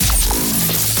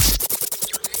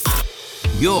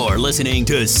You're listening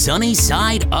to Sunny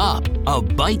Side Up, a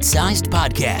bite-sized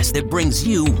podcast that brings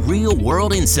you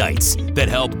real-world insights that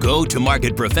help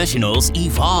go-to-market professionals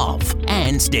evolve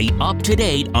and stay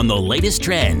up-to-date on the latest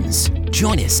trends.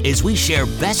 Join us as we share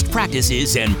best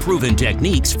practices and proven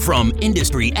techniques from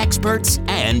industry experts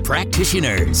and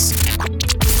practitioners.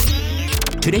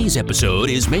 Today's episode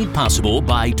is made possible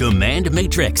by Demand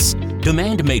Matrix.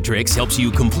 Demand Matrix helps you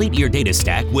complete your data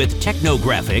stack with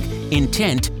technographic,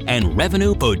 intent, and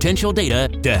revenue potential data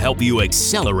to help you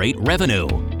accelerate revenue.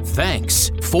 Thanks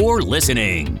for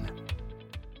listening.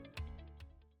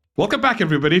 Welcome back,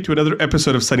 everybody, to another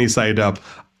episode of Sunny Side Up.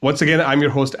 Once again, I'm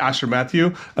your host, Asher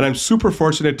Matthew, and I'm super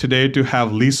fortunate today to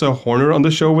have Lisa Horner on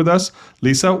the show with us.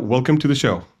 Lisa, welcome to the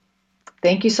show.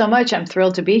 Thank you so much. I'm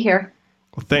thrilled to be here.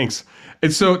 Well, thanks.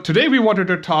 And so today we wanted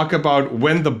to talk about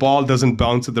when the ball doesn't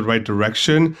bounce in the right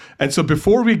direction. And so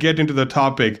before we get into the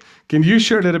topic, can you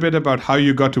share a little bit about how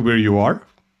you got to where you are?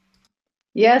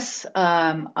 Yes,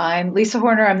 I'm Lisa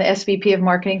Horner. I'm the SVP of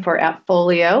Marketing for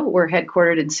Appfolio. We're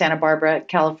headquartered in Santa Barbara,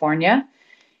 California.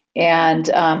 And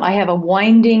I have a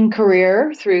winding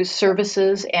career through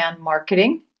services and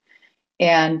marketing.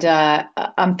 And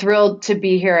I'm thrilled to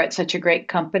be here at such a great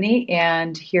company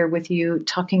and here with you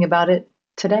talking about it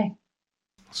today.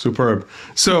 Superb.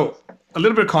 So a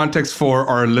little bit of context for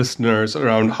our listeners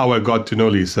around how I got to know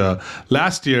Lisa.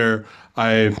 Last year,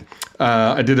 I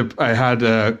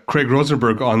had Craig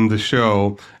Rosenberg on the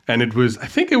show, and I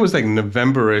think it was like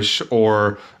November-ish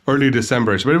or early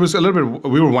December-ish, but it was a little bit,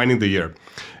 we were winding the year.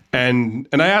 And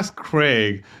I asked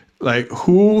Craig, like,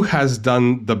 who has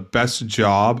done the best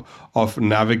job of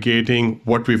navigating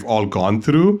what we've all gone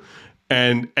through?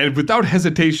 And without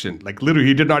hesitation, like literally,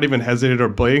 he did not even hesitate or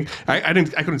blink. I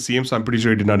couldn't see him, so I'm pretty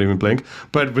sure he did not even blink.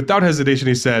 But without hesitation,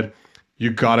 he said, "You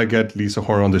gotta get Lisa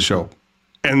Horner on the show."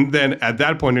 And then at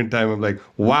that point in time, I'm like,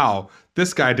 "Wow,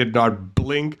 this guy did not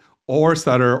blink or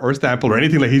stutter or stample or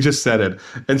anything. Like he just said it."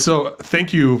 And so,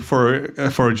 thank you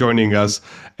for joining us.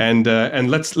 And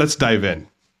let's dive in.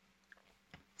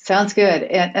 Sounds good.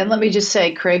 And let me just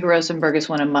say, Craig Rosenberg is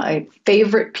one of my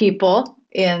favorite people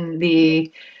in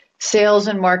the sales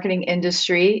and marketing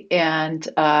industry, and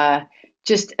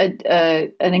just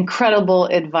an incredible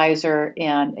advisor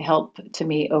and help to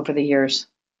me over the years.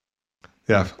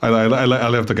 Yeah, I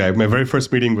love the guy. My very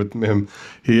first meeting with him,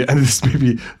 and this may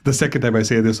be the second time I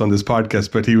say this on this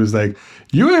podcast, but he was like,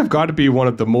 "You have got to be one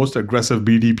of the most aggressive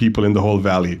BD people in the whole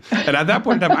valley." And at that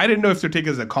point in time, I didn't know if to take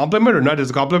it as a compliment or not as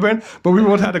a compliment, but we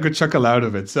both had a good chuckle out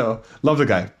of it. So love the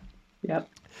guy. Yep.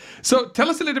 So tell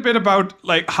us a little bit about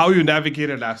like how you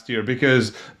navigated last year,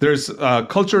 because there's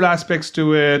cultural aspects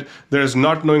to it. There's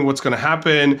not knowing what's going to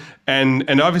happen.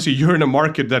 And obviously you're in a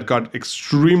market that got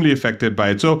extremely affected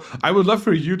by it. So I would love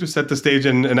for you to set the stage.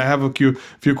 And I have a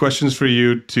few questions for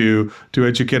you to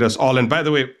educate us all. And by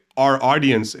the way, our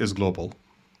audience is global.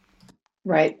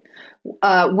 Right.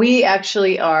 We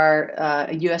actually are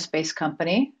a US-based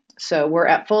company. So we're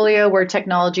Appfolio, we're a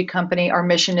technology company. Our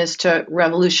mission is to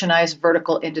revolutionize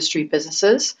vertical industry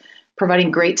businesses, providing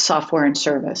great software and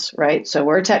service, right? So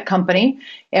we're a tech company,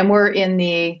 and we're in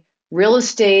the real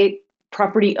estate,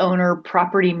 property owner,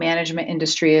 property management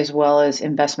industry, as well as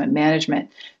investment management.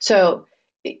 So,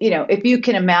 if you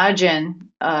can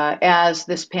imagine, as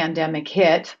this pandemic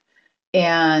hit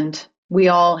and we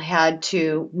all had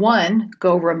to, one,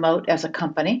 go remote as a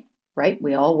company, right?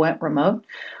 We all went remote.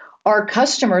 Our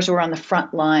customers were on the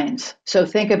front lines. So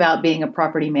think about being a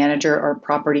property manager or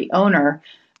property owner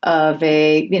of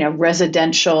a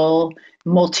residential,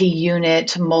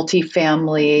 multi-unit,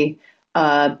 multi-family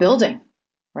building,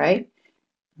 right?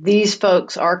 These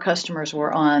folks, our customers,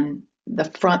 were on the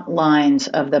front lines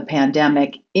of the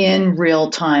pandemic in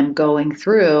real time, going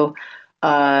through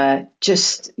a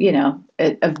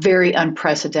very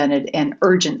unprecedented and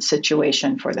urgent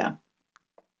situation for them.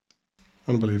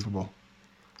 Unbelievable.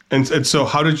 And so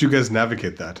how did you guys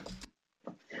navigate that?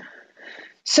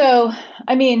 So,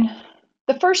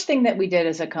 the first thing that we did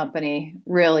as a company,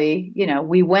 really,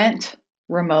 we went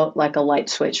remote like a light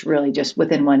switch, really just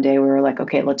within one day. We were like,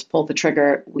 okay, let's pull the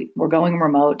trigger. We're going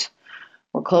remote.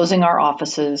 We're closing our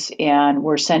offices and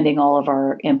we're sending all of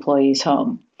our employees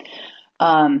home.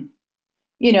 As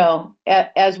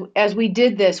we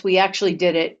did this, we actually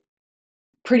did it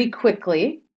pretty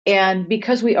quickly. And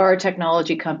because we are a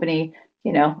technology company,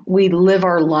 we live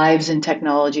our lives in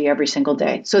technology every single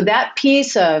day. So that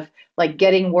piece of like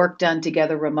getting work done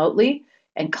together remotely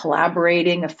and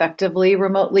collaborating effectively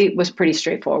remotely was pretty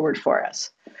straightforward for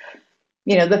us.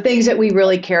 The things that we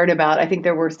really cared about, I think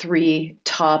there were three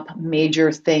top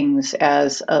major things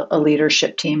as a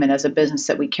leadership team and as a business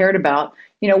that we cared about.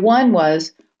 One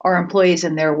was our employees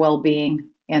and their well-being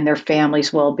and their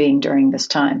families' well-being during this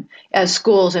time. As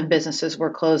schools and businesses were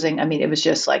closing, I mean, it was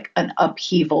just like an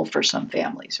upheaval for some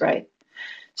families, right?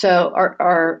 So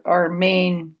our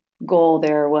main goal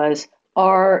there was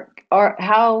how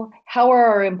are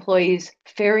our employees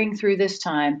faring through this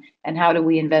time, and how do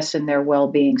we invest in their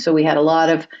well-being? So we had a lot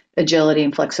of agility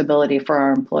and flexibility for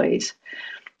our employees.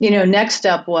 Next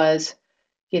up was,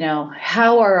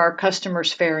 how are our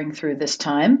customers faring through this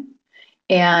time,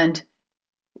 and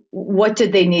what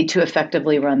did they need to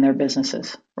effectively run their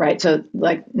businesses, right? So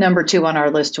like number 2 on our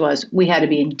list was we had to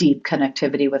be in deep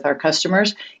connectivity with our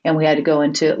customers, and we had to go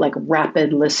into like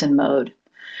rapid listen mode.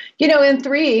 And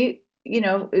 3,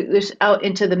 this out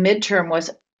into the midterm was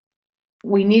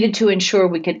we needed to ensure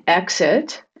we could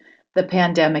exit the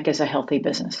pandemic as a healthy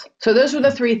business. So those were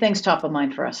the 3 things top of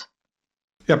mind for us.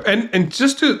 Yep. And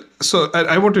so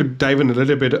I want to dive in a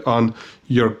little bit on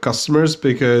your customers,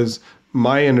 because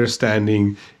my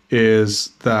understanding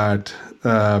is that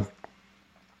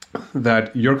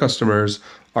that your customers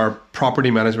are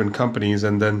property management companies,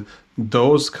 and then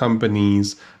those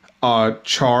companies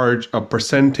charge a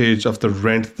percentage of the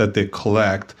rent that they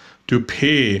collect to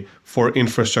pay for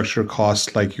infrastructure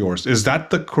costs like yours. Is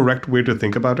that the correct way to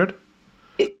think about it?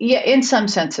 Yeah, in some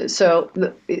senses. So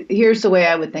here's the way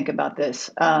I would think about this.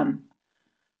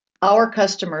 Our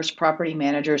customers, property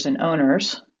managers and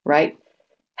owners, right,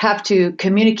 have to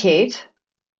communicate,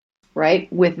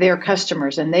 right, with their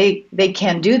customers, and they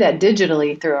can do that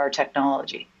digitally through our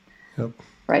technology. Yep.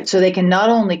 Right. So they can not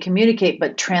only communicate,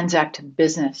 but transact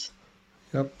business.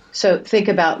 Yep. So think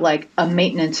about like a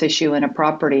maintenance issue in a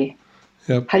property.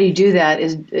 Yep. How do you do that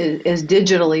as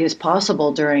digitally as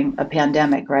possible during a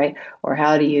pandemic, right? Or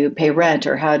how do you pay rent,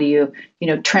 or how do you,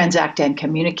 transact and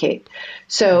communicate?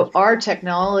 So our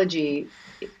technology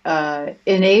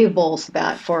enables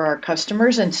that for our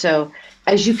customers. And so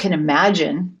as you can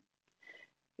imagine,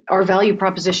 our value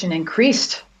proposition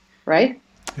increased, right?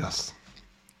 Yes.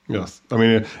 Yes, I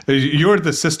mean, you're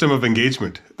the system of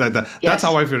engagement. That's Yes.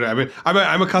 how I feel. I mean,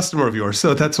 I'm a customer of yours,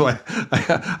 so that's why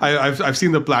I've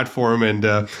seen the platform,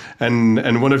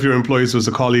 and one of your employees was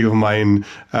a colleague of mine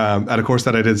at a course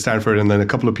that I did at Stanford, and then a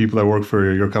couple of people that work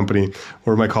for your company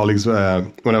were my colleagues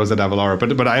when I was at Avalara.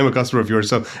 But I am a customer of yours.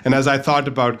 So, and as I thought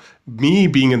about me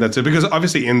being in that, because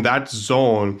obviously in that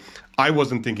zone, I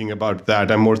wasn't thinking about that.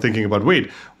 I'm more thinking about,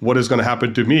 wait, what is going to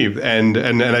happen to me? And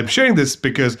I'm sharing this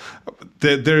because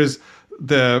there's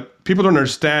the people don't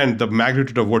understand the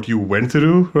magnitude of what you went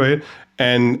through, right?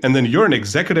 And then you're an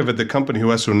executive at the company who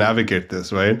has to navigate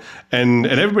this, right? And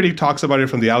everybody talks about it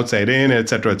from the outside in, et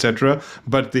cetera, et cetera.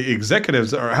 But the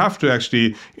executives have to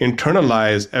actually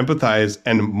internalize, empathize,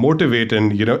 and motivate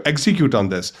and execute on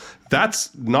this.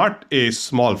 That's not a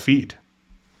small feat.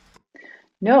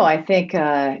 No, I think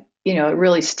it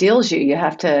really steals you. You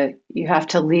have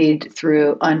to lead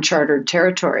through uncharted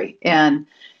territory, and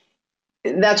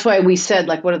that's why we said,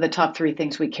 like, what are the top 3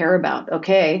 things we care about?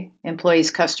 Okay, employees,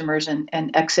 customers, and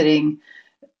exiting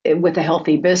with a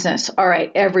healthy business. All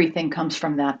right, everything comes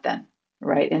from that then,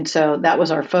 right? And so that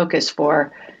was our focus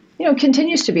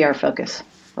continues to be our focus,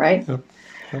 right? Yep.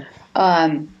 Yep.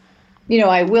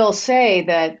 I will say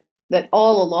that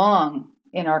all along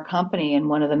in our company, and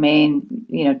one of the main,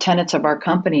 tenets of our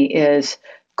company is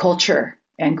culture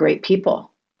and great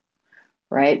people,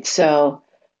 right? So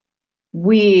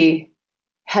we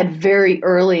had very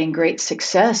early and great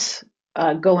success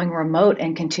going remote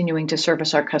and continuing to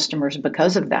service our customers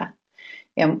because of that.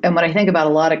 And when I think about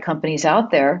a lot of companies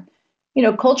out there,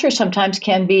 culture sometimes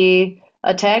can be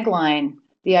a tagline.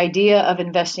 The idea of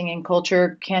investing in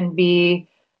culture can be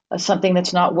something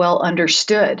that's not well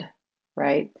understood,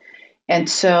 right? And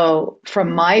so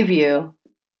from my view,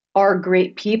 our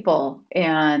great people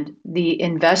and the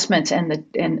investments and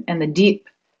the deep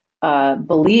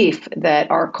belief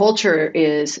that our culture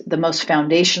is the most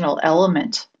foundational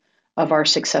element of our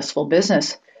successful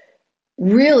business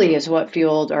really is what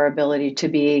fueled our ability to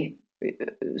be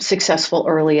successful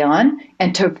early on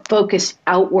and to focus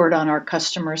outward on our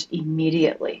customers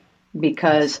immediately,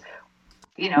 because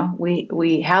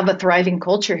we have a thriving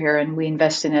culture here, and we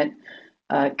invest in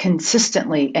it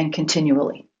consistently and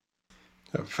continually.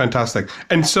 Fantastic.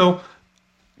 And so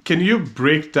can you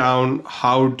break down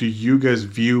how do you guys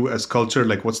view as culture?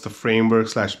 Like, what's the framework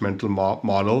 / mental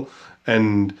model?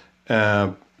 And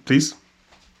please.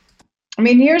 I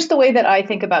mean, here's the way that I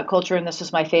think about culture, and this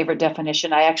is my favorite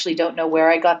definition. I actually don't know where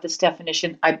I got this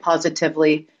definition. I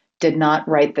positively did not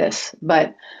write this,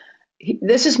 but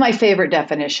this is my favorite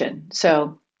definition.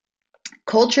 So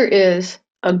culture is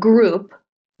a group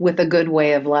with a good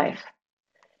way of life.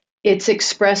 It's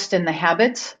expressed in the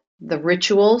habits, the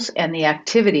rituals, and the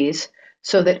activities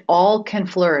so that all can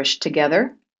flourish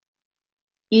together,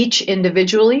 each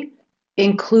individually,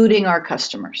 including our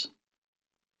customers.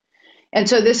 And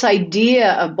so this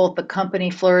idea of both the company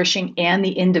flourishing and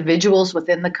the individuals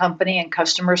within the company and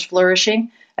customers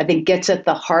flourishing, I think gets at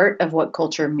the heart of what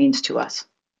culture means to us.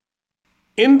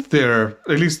 In there,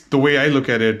 at least the way I look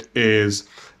at it is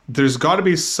there's got to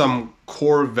be some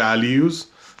core values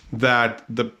that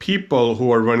the people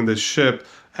who are running the ship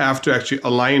have to actually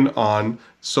align on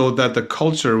so that the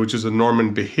culture, which is the norm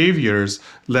and behaviors,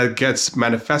 that gets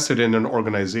manifested in an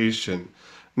organization.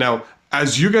 Now,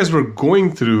 as you guys were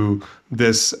going through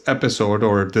this episode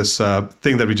or this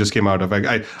thing that we just came out of,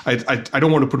 I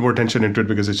don't want to put more attention into it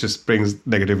because it just brings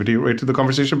negativity right to the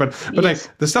conversation. But Yes.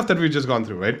 like the stuff that we've just gone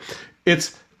through, right?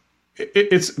 It's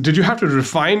did you have to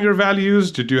refine your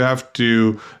values? Did you have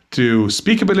to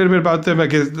speak a little bit about them? I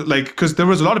guess like because there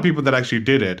was a lot of people that actually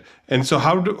did it, and so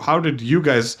how did you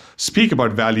guys speak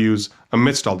about values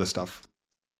amidst all this stuff?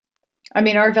 I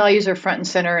mean, our values are front and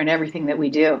center in everything that we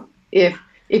do. If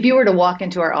you were to walk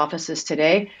into our offices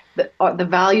today, the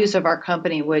values of our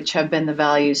company, which have been the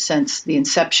values since the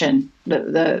inception,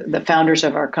 the founders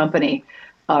of our company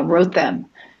wrote them,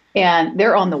 and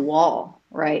they're on the wall,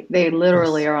 right? They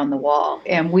literally are on the wall.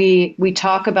 And we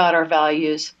talk about our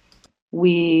values.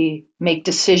 We make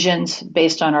decisions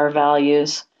based on our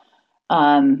values,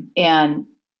 and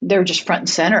they're just front and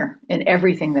center in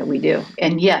everything that we do.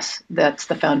 And yes, that's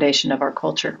the foundation of our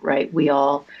culture, right? We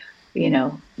all lean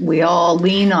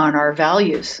on our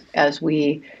values as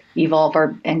we evolve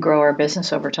and grow our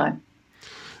business over time.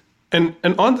 And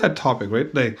on that topic,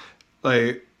 right?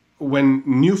 Like when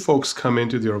new folks come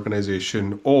into the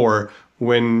organization or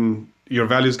when your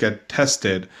values get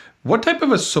tested, what type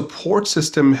of a support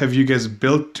system have you guys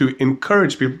built to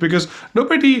encourage people? Because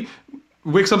nobody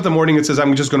wakes up in the morning and says,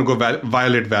 I'm just going to go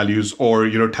violate values or,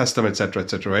 test them, et cetera,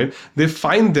 right? They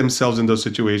find themselves in those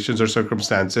situations or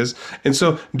circumstances. And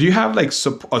so do you have like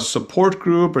a support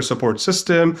group or support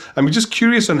system? I'm just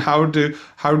curious on how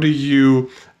do you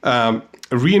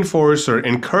reinforce or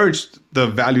encourage the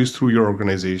values through your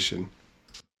organization?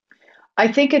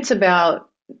 I think it's about,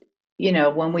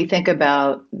 when we think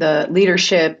about the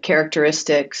leadership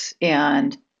characteristics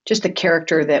and just the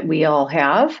character that we all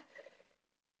have,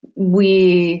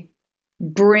 we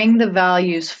bring the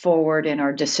values forward in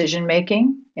our decision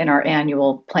making, in our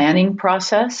annual planning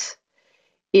process,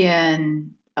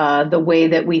 in the way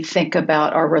that we think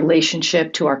about our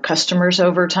relationship to our customers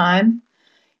over time,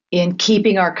 in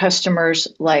keeping our customers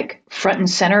like front and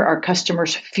center. Our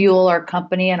customers fuel our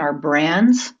company and our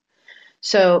brands.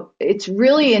 So it's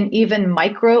really in even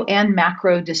micro and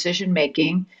macro decision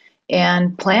making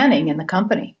and planning in the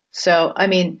company. So, I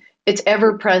mean, it's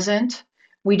ever present.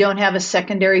 We don't have a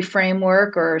secondary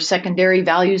framework or a secondary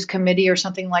values committee or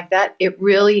something like that. It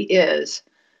really is.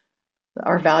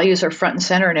 Our values are front and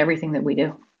center in everything that we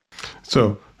do.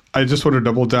 So I just want to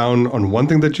double down on one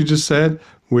thing that you just said,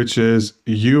 which is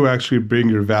you actually bring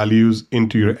your values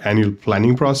into your annual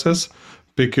planning process,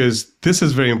 because this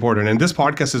is very important. And this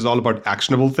podcast is all about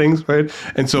actionable things, right?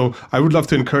 And so I would love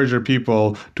to encourage our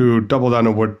people to double down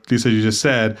on what Lisa, you just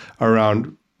said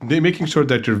around making sure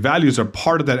that your values are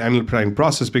part of that annual planning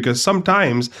process, because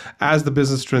sometimes as the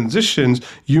business transitions,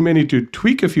 you may need to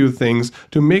tweak a few things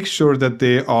to make sure that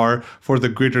they are for the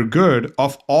greater good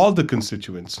of all the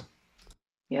constituents.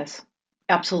 Yes,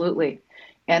 absolutely.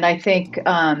 And I think,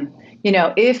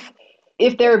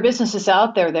 if there are businesses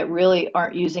out there that really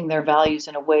aren't using their values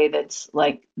in a way that's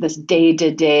like this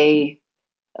day-to-day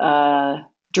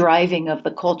driving of the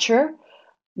culture,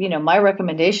 my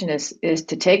recommendation is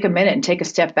to take a minute and take a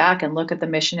step back and look at the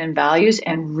mission and values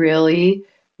and really,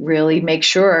 really make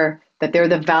sure that they're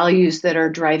the values that are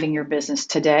driving your business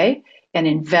today, and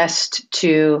invest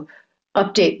to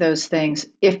update those things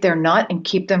if they're not, and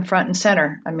keep them front and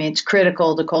center. I mean, it's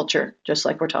critical to culture, just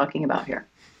like we're talking about here.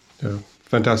 Yeah.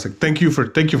 Fantastic. Thank you for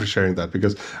sharing that,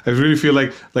 because I really feel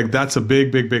like that's a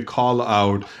big call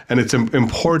out, and it's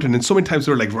important. And so many times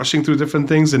we're like rushing through different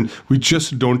things and we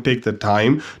just don't take the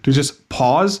time to just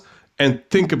pause and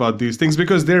think about these things,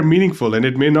 because they're meaningful. And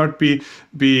it may not be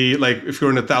like, if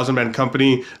you're in a 1,000-man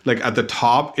company, like at the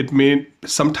top, it may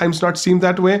sometimes not seem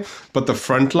that way, but the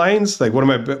front lines, like one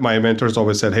of my mentors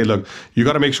always said, hey, look, you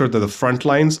got to make sure that the front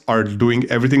lines are doing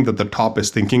everything that the top is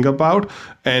thinking about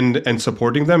and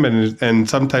supporting them. And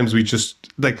sometimes we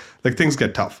just like things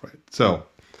get tough, right? So,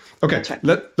 okay,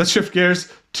 right. Let's shift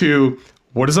gears to,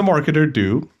 what does a marketer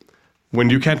do when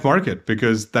you can't market?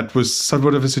 Because that was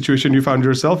somewhat of a situation you found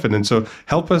yourself in. And so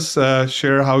help us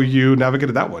share how you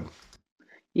navigated that one.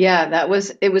 Yeah,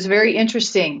 it was very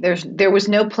interesting. There was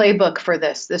no playbook for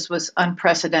this. This was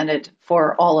unprecedented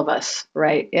for all of us,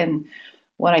 right? And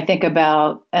when I think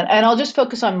about, and I'll just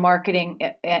focus on marketing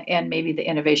and maybe the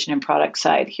innovation and product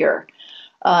side here.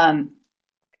 Um,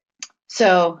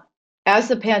 so as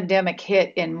the pandemic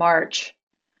hit in March,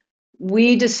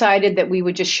 we decided that we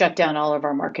would just shut down all of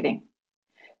our marketing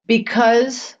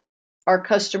because our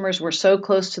customers were so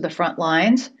close to the front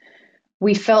lines.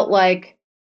 We felt like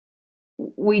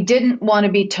we didn't want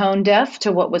to be tone deaf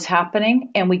to what was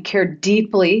happening, and we cared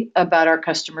deeply about our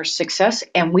customers' success,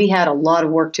 and we had a lot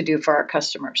of work to do for our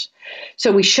customers.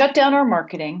 So we shut down our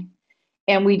marketing,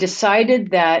 and we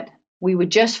decided that we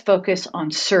would just focus on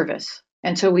service.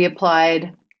 And so we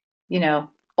applied,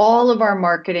 all of our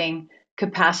marketing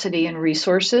capacity and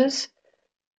resources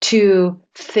to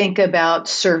think about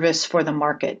service for the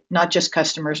market, not just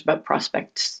customers, but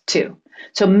prospects too.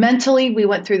 So mentally, we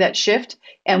went through that shift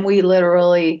and we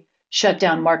literally shut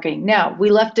down marketing. Now,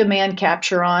 we left demand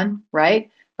capture on,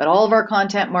 right? But all of our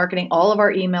content marketing, all of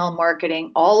our email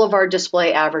marketing, all of our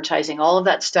display advertising, all of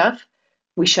that stuff,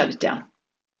 we shut it down.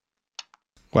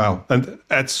 Wow, and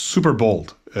that's super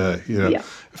bold. Yeah.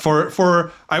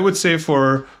 For I would say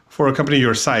for a company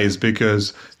your size,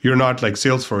 because you're not like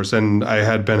Salesforce. And I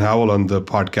had Ben Howell on the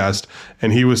podcast,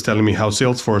 and he was telling me how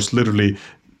Salesforce literally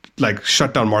like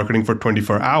shut down marketing for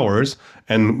 24 hours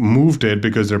and moved it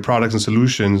because their products and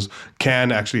solutions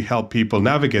can actually help people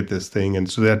navigate this thing.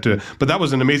 And so but that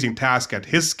was an amazing task at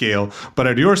his scale. But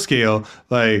at your scale,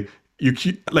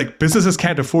 businesses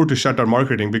can't afford to shut down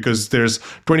marketing because there's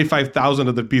 25,000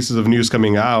 other pieces of news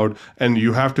coming out, and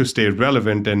you have to stay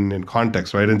relevant and in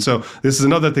context, right? And so this is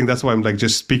another thing. That's why I'm like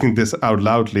just speaking this out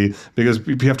loudly, because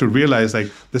we have to realize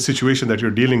like the situation that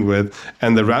you're dealing with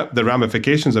and the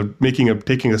ramifications of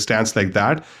taking a stance like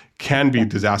that can be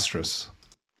disastrous.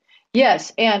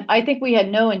 Yes, and I think we had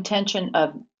no intention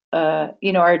of,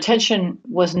 our intention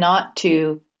was not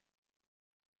to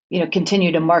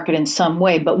continue to market in some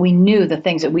way, but we knew the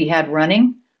things that we had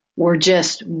running were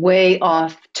just way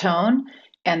off tone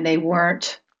and they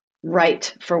weren't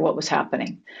right for what was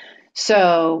happening.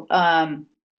 So,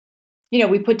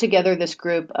 we put together this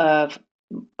group of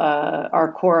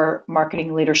our core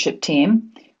marketing leadership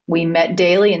team. We met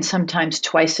daily and sometimes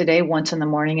twice a day, once in the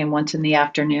morning and once in the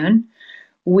afternoon.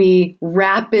 We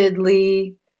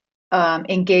rapidly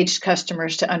engaged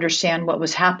customers to understand what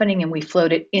was happening, and we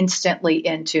flowed it instantly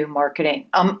into marketing.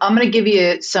 I'm going to give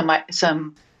you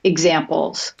some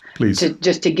examples, please,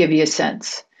 just to give you a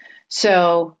sense.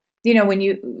 So,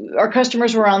 when our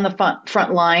customers were on the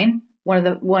front line, one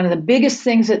of the biggest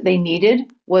things that they needed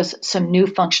was some new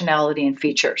functionality and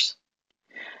features.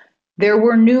 There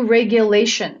were new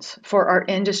regulations for our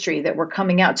industry that were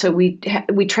coming out, so we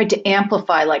tried to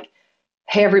amplify, like,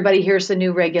 hey, everybody, here's the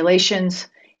new regulations.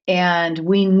 And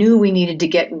we knew we needed to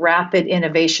get rapid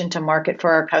innovation to market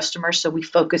for our customers. So we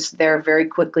focused there very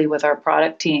quickly with our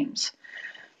product teams.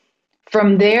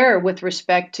 From there, with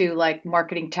respect to like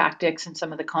marketing tactics and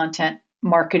some of the content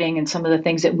marketing and some of the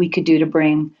things that we could do to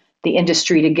bring the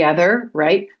industry together,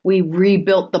 right? We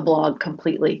rebuilt the blog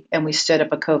completely and we stood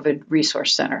up a COVID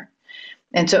resource center.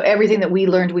 And so everything that we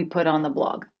learned, we put on the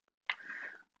blog.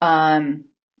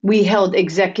 We held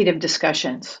executive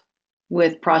discussions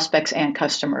with prospects and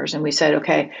customers. And we said,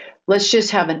 okay, let's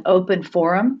just have an open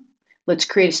forum. Let's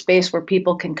create a space where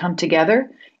people can come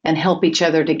together and help each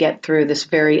other to get through this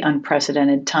very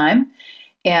unprecedented time.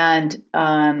 And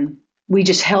we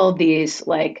just held these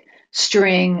like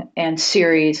string and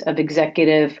series of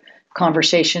executive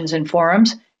conversations and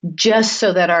forums just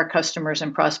so that our customers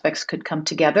and prospects could come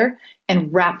together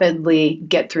and rapidly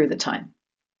get through the time.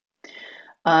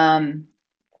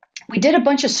 We did a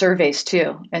bunch of surveys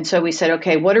too. And so we said,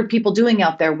 okay, what are people doing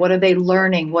out there? What are they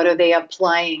learning? What are they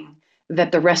applying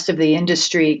that the rest of the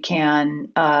industry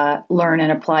can learn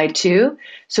and apply to?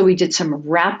 So we did some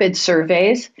rapid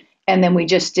surveys, and then we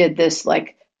just did this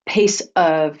like pace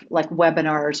of like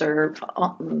webinars or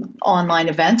online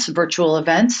events, virtual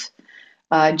events,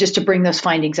 just to bring those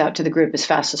findings out to the group as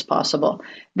fast as possible.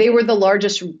 They were the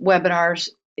largest webinars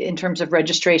in terms of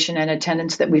registration and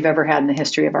attendance that we've ever had in the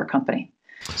history of our company.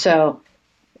 So,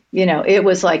 it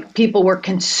was like people were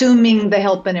consuming the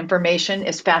help and information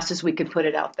as fast as we could put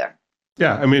it out there.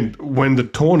 Yeah, I mean, when the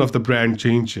tone of the brand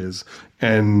changes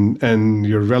and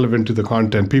you're relevant to the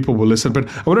content, people will listen. But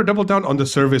I want to double down on the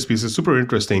service piece. It's super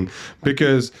interesting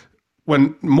because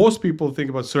when most people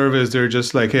think about service, they're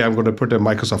just like, hey, I'm going to put a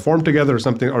Microsoft form together or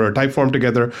something, or a type form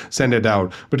together, send it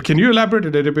out. But can you elaborate a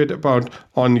little bit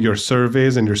on your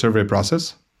surveys and your survey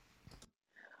process?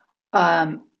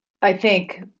 I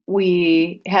think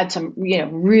we had some,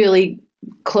 really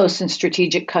close and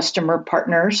strategic customer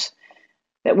partners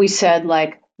that we said,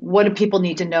 like, what do people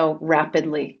need to know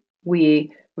rapidly?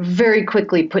 We very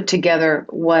quickly put together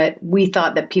what we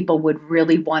thought that people would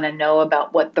really want to know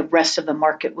about what the rest of the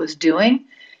market was doing.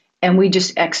 And we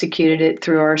just executed it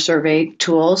through our survey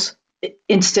tools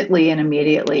instantly and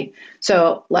immediately.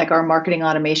 So like our marketing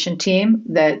automation team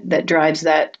that drives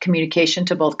that communication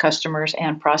to both customers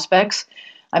and prospects,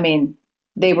 I mean,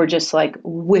 they were just like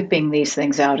whipping these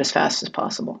things out as fast as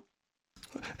possible.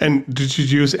 And did you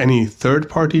use any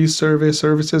third-party survey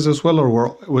services as well,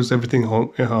 or was everything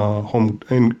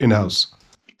in-house?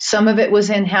 Some of it was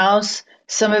in-house.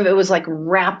 Some of it was like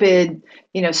rapid,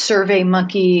 Survey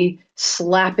Monkey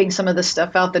slapping some of the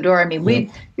stuff out the door. I mean, we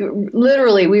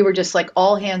were just like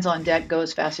all hands on deck, go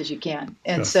as fast as you can.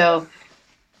 And so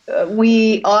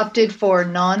we opted for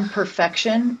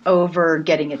non-perfection over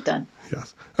getting it done.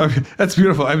 Yes. Okay, that's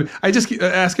beautiful. I just keep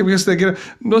asking because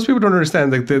most people don't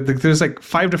understand. Like, there's like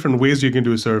 5 different ways you can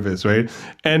do a service, right?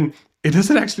 And it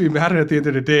doesn't actually matter at the end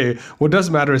of the day. What does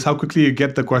matter is how quickly you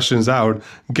get the questions out,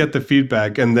 get the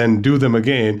feedback, and then do them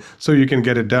again so you can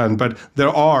get it done. But there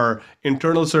are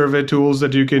internal survey tools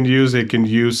that you can use. They can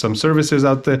use some services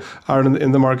out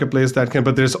in the marketplace that can.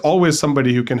 But there's always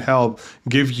somebody who can help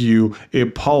give you a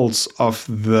pulse of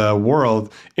the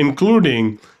world,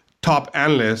 including top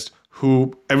analysts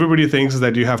who everybody thinks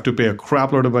that you have to pay a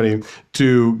crap load of money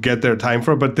to get their time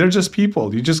for, but they're just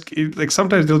people. You just, like,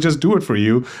 sometimes they'll just do it for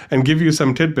you and give you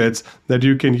some tidbits that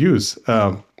you can use.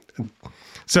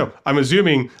 So I'm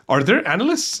assuming, are there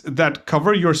analysts that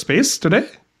cover your space today?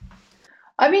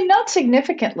 I mean, not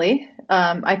significantly.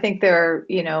 I think there,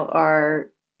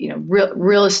 are,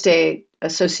 real estate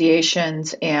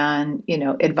associations and,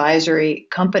 advisory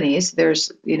companies.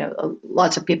 There's,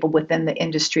 lots of people within the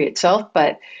industry itself,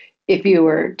 but if you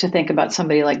were to think about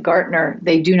somebody like Gartner,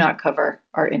 they do not cover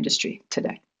our industry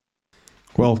today.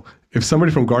 Well, if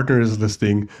somebody from Gartner is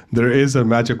listening, there is a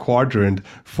magic quadrant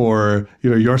for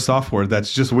your software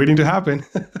that's just waiting to happen.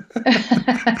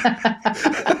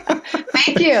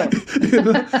 Thank you.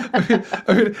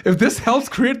 I mean, if this helps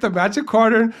create the magic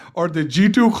quadrant or the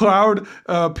G2 Cloud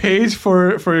page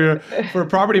for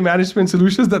property management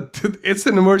solutions, that it's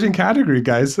an emerging category,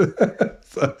 guys.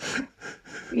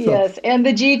 Yes, and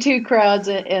the G2 crowds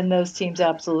and those teams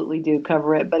absolutely do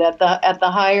cover it, but at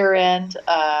the higher end,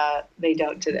 they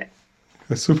don't today.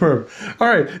 Superb. All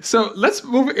right, so let's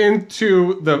move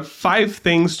into the 5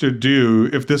 things to do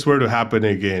if this were to happen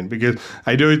again, because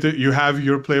I know that you have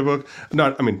your playbook.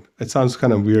 It sounds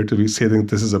kind of weird to be saying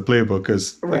this is a playbook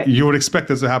because you would expect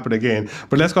this to happen again,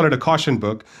 but let's call it a caution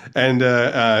book. And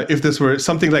if this were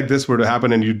something like this were to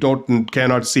happen and you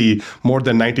cannot see more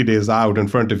than 90 days out in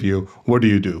front of you, what do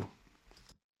you do?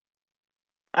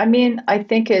 I mean, I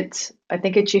think it's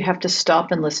you have to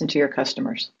stop and listen to your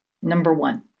customers. Number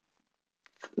one.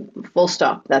 Full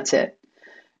stop. That's it.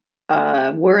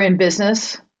 We're in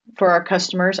business for our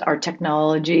customers. Our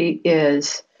technology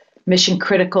is mission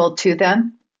critical to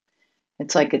them.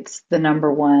 It's like it's the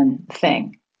number one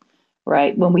thing,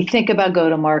 right? When we think about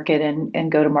go-to-market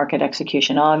and go-to-market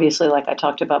execution, obviously, like I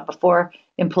talked about before,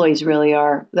 employees really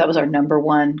that was our number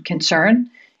one concern.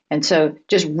 And so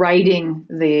just writing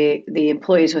the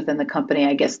employees within the company,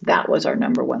 I guess that was our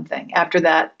number one thing. After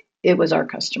that, it was our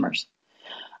customers.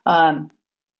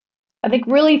 I think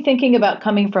really thinking about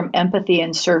coming from empathy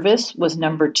and service was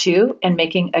number 2, and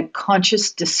making a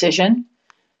conscious decision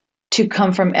to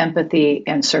come from empathy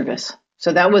and service.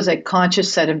 So that was a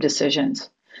conscious set of decisions.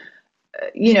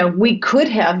 We could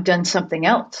have done something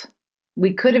else.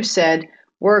 We could have said,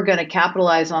 we're going to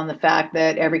capitalize on the fact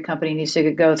that every company needs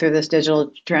to go through this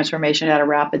digital transformation at a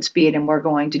rapid speed, and we're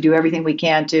going to do everything we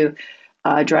can to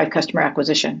drive customer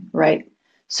acquisition, right?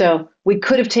 So we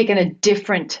could have taken a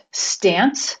different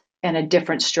stance and a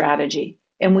different strategy.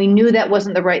 And we knew that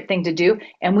wasn't the right thing to do.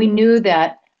 And we knew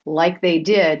that, like they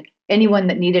did, anyone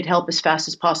that needed help as fast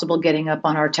as possible getting up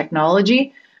on our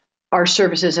technology, our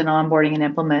services and onboarding and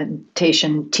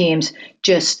implementation teams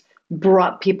just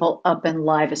brought people up and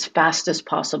live as fast as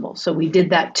possible. So we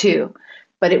did that too.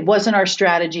 But it wasn't our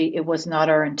strategy, it was not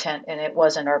our intent, and it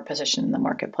wasn't our position in the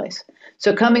marketplace.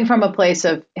 So coming from a place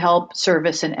of help,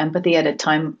 service, and empathy at a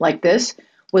time like this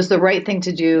was the right thing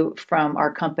to do from our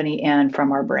company and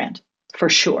from our brand, for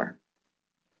sure,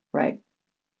 right?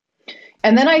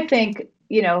 And then I think,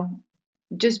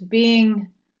 just being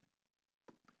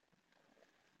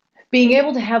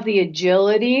able to have the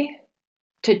agility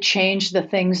to change the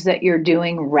things that you're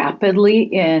doing rapidly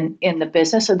in the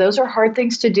business. So those are hard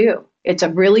things to do. It's a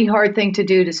really hard thing to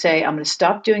do, to say, I'm going to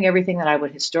stop doing everything that I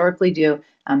would historically do.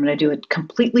 I'm going to do a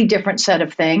completely different set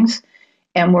of things.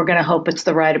 and we're going to hope it's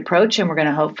the right approach and we're going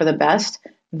to hope for the best.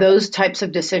 Those types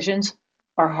of decisions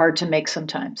are hard to make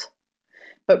sometimes.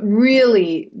 But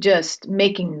really just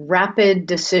making rapid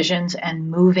decisions and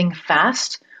moving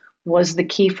fast was the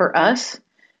key for us,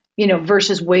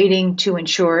 versus waiting to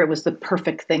ensure it was the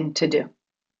perfect thing to do,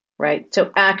 right?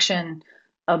 So action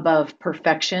above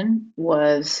perfection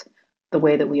was the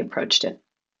way that we approached it.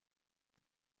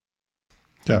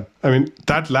 Yeah, I mean,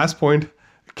 that last point,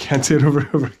 I can't say it over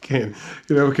and over again,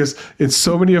 because in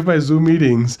so many of my Zoom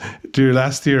meetings during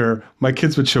last year, my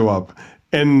kids would show up.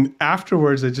 And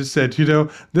afterwards, I just said,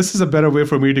 this is a better way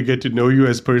for me to get to know you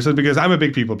as a person, because I'm a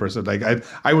big people person. Like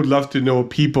I would love to know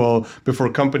people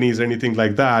before companies or anything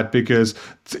like that, because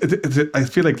I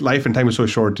feel like life and time is so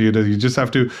short. You just have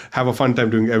to have a fun time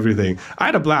doing everything. I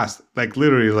had a blast, like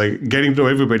literally, like getting to know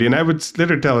everybody. And I would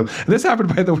literally tell him, and this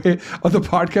happened, by the way, on the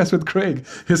podcast with Craig.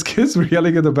 His kids were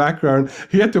yelling in the background.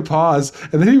 He had to pause,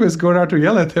 and then he was going out to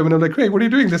yell at them. And I'm like, Craig, what are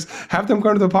you doing? Just have them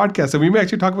come to the podcast, and we may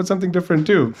actually talk about something different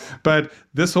too. But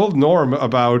this whole norm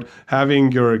about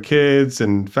having your kids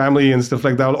and family and stuff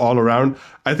like that all around,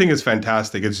 I think is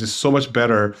fantastic. It's just so much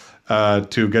better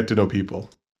to get to know people.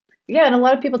 Yeah, and a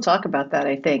lot of people talk about that,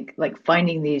 I think, like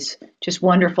finding these just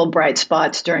wonderful bright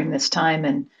spots during this time,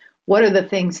 and what are the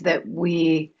things that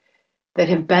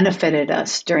have benefited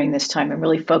us during this time, and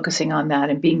really focusing on that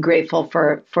and being grateful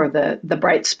for the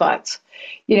bright spots.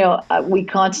 We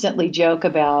constantly joke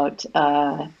about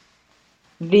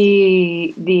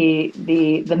the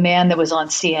man that was on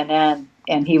CNN,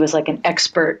 and he was like an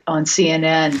expert on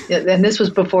CNN. And this was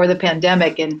before the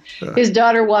pandemic, and his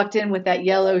daughter walked in with that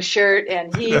yellow shirt,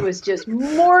 and he was just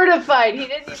mortified. He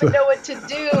didn't even know what to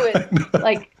do. And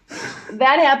like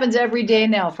that happens every day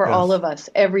now for all of us,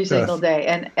 every single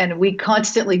day. And we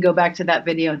constantly go back to that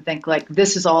video and think like,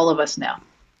 this is all of us now.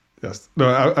 Yes, no,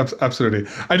 absolutely.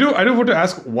 I do want to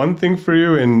ask one thing for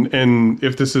you, and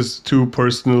if this is too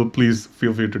personal, please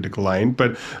feel free to decline.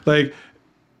 But like,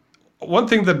 one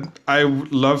thing that I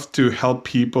would love to help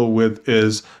people with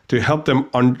is to help them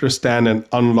understand and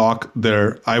unlock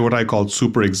their, what I call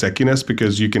super executiness,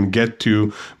 because you can get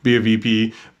to be a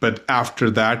VP, but after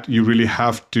that, you really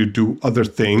have to do other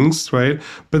things, right?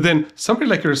 But then somebody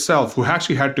like yourself who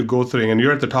actually had to go through, and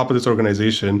you're at the top of this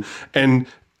organization, and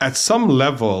at some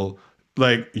level,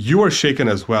 like you are shaken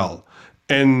as well.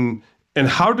 And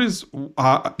how does,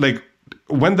 like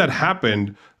when that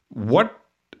happened,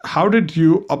 how did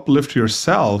you uplift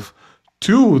yourself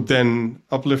to then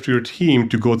uplift your team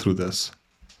to go through this?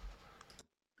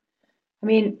 I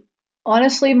mean,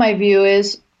 honestly, my view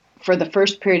is for the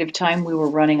first period of time, we were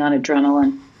running on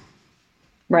adrenaline,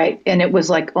 right? And it was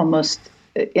like almost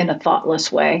in a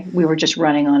thoughtless way. We were just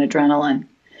running on adrenaline.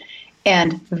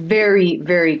 And very,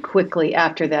 very quickly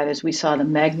after that, as we saw the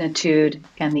magnitude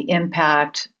and the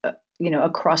impact,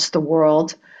 across the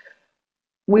world,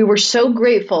 we were so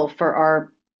grateful for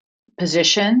our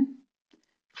position,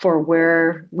 for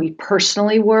where we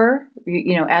personally were,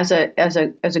 as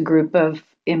a group of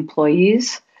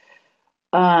employees,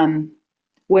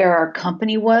 where our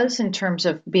company was in terms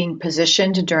of being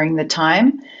positioned during the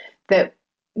time, that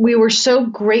we were so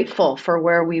grateful for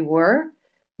where we were.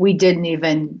 We didn't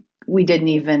even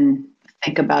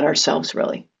think about ourselves,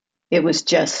 really. It was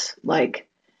just like,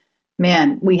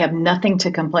 man, we have nothing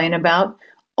to complain about.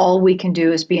 All we can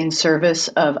do is be in service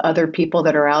of other people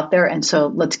that are out there. And so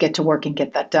let's get to work and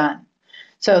get that done.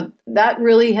 So that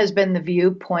really has been the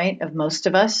viewpoint of most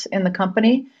of us in the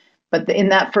company. But in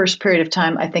that first period of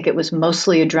time, I think it was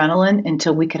mostly adrenaline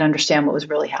until we could understand what was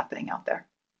really happening out there.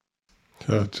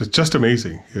 Just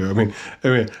amazing. I mean,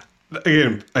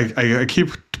 again, I keep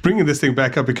bringing this thing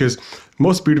back up because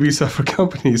most B2B software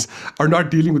companies are not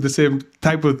dealing with the same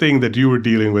type of thing that you were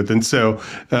dealing with. And so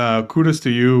kudos to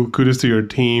you, kudos to your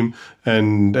team,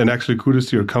 and actually kudos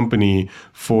to your company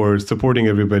for supporting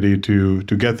everybody to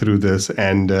get through this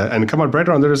and come out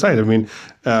brighter on the other side. I mean,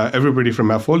 everybody from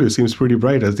Appfolio seems pretty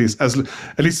bright, at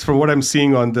least from what I'm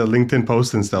seeing on the LinkedIn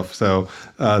posts and stuff. So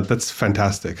that's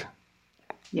fantastic.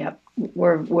 Yep.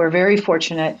 We're very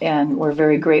fortunate, and we're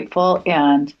very grateful,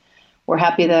 and we're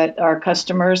happy that our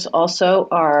customers also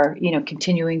are,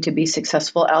 continuing to be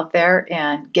successful out there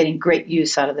and getting great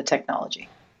use out of the technology.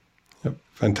 Yep.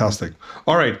 Fantastic.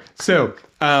 All right. So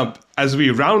as we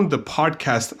round the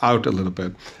podcast out a little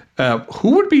bit,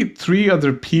 who would be 3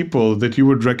 other people that you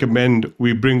would recommend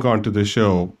we bring onto the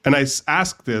show? And I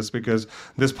ask this because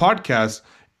this podcast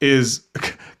is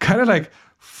kind of like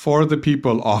for the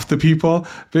people, of the people,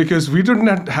 because we do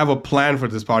not have a plan for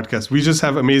this podcast. We just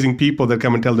have amazing people that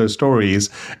come and tell their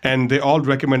stories, and they all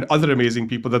recommend other amazing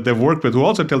people that they've worked with who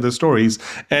also tell their stories.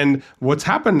 And what's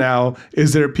happened now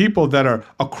is there are people that are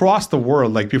across the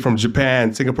world, like people from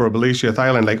Japan, Singapore, Malaysia,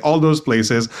 Thailand, like all those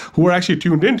places, who are actually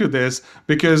tuned into this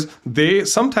because they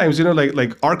sometimes,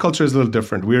 like our culture is a little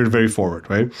different. We're very forward,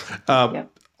 right?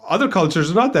 Other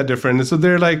cultures are not that different. And so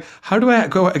they're like, how do I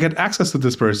go get access to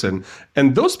this person?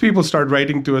 And those people start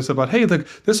writing to us about, hey, look,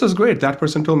 this was great. That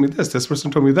person told me this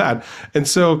person told me that. And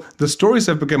so the stories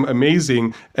have become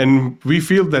amazing. And we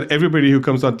feel that everybody who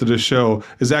comes onto the show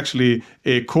is actually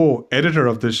a co-editor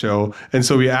of the show. And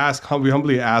so we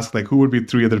humbly ask, like, who would be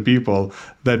 3 other people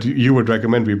that you would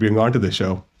recommend we bring onto the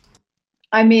show?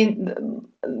 I mean,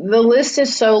 the list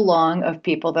is so long of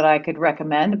people that I could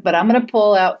recommend, but I'm going to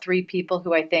pull out 3 people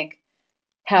who I think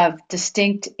have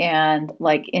distinct and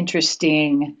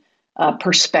interesting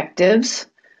perspectives.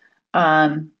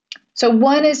 So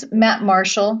one is Matt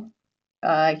Marshall.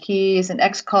 He is an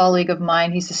ex-colleague of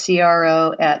mine. He's a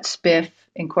CRO at Spiff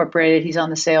Incorporated. He's on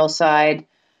the sales side.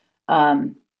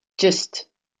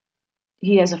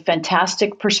 He has a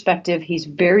fantastic perspective. He's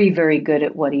very, very good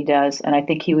at what he does. And I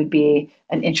think he would be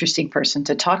an interesting person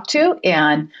to talk to.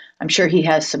 And I'm sure he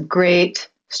has some great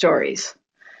stories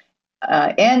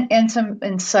and some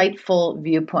insightful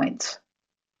viewpoints.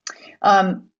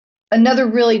 Another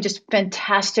really just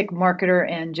fantastic marketer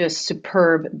and just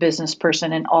superb business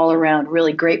person and all around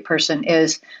really great person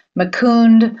is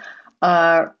Mukund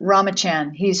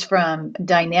Ramachan. He's from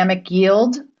Dynamic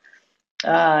Yield.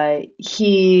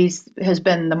 He has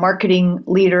been the marketing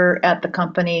leader at the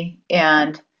company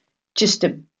and just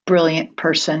a brilliant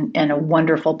person and a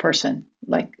wonderful person.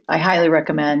 I highly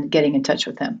recommend getting in touch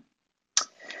with him.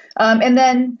 And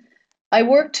then I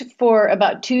worked for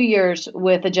about 2 years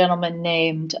with a gentleman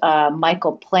named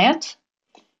Michael Plant.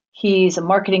 He's a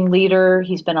marketing leader.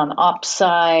 He's been on the ops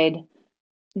side,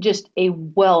 just a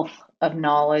wealth of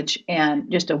knowledge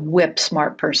and just a whip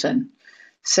smart person.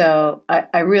 So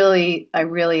I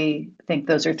really think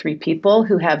those are 3 people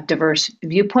who have diverse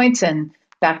viewpoints and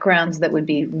backgrounds that would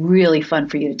be really fun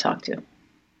for you to talk to.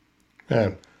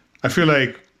 Yeah, I feel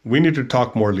like we need to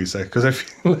talk more, Lisa, because I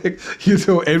feel like you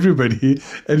know everybody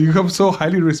and you become so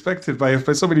highly respected by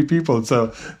so many people. So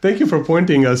thank you for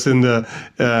pointing us in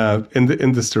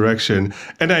this direction.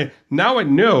 And I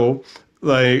know.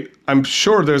 I'm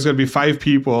sure there's going to be 5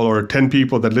 people or 10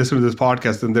 people that listen to this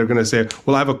podcast and they're going to say,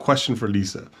 well, I have a question for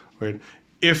Lisa, right?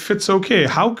 If it's okay,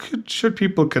 how should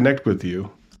people connect with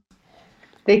you?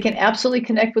 They can absolutely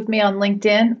connect with me on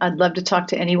LinkedIn. I'd love to talk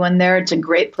to anyone there. It's a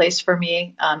great place for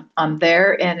me. I'm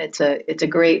there, and it's a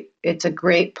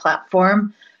great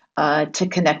platform to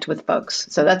connect with folks.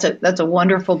 So that's a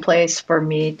wonderful place for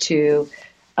me to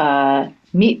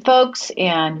meet folks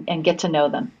and get to know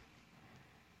them.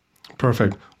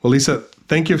 Perfect. Well, Lisa,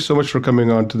 thank you so much for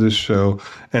coming on to this show.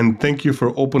 And thank you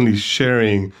for openly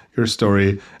sharing your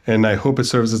story. And I hope it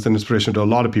serves as an inspiration to a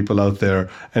lot of people out there.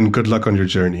 And good luck on your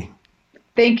journey.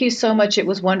 Thank you so much. It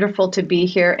was wonderful to be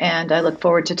here. And I look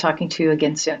forward to talking to you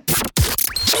again soon.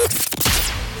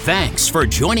 Thanks for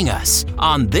joining us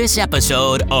on this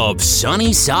episode of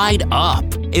Sunny Side Up.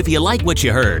 If you like what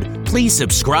you heard, please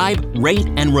subscribe, rate,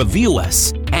 and review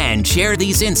us, and share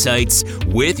these insights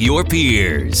with your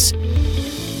peers.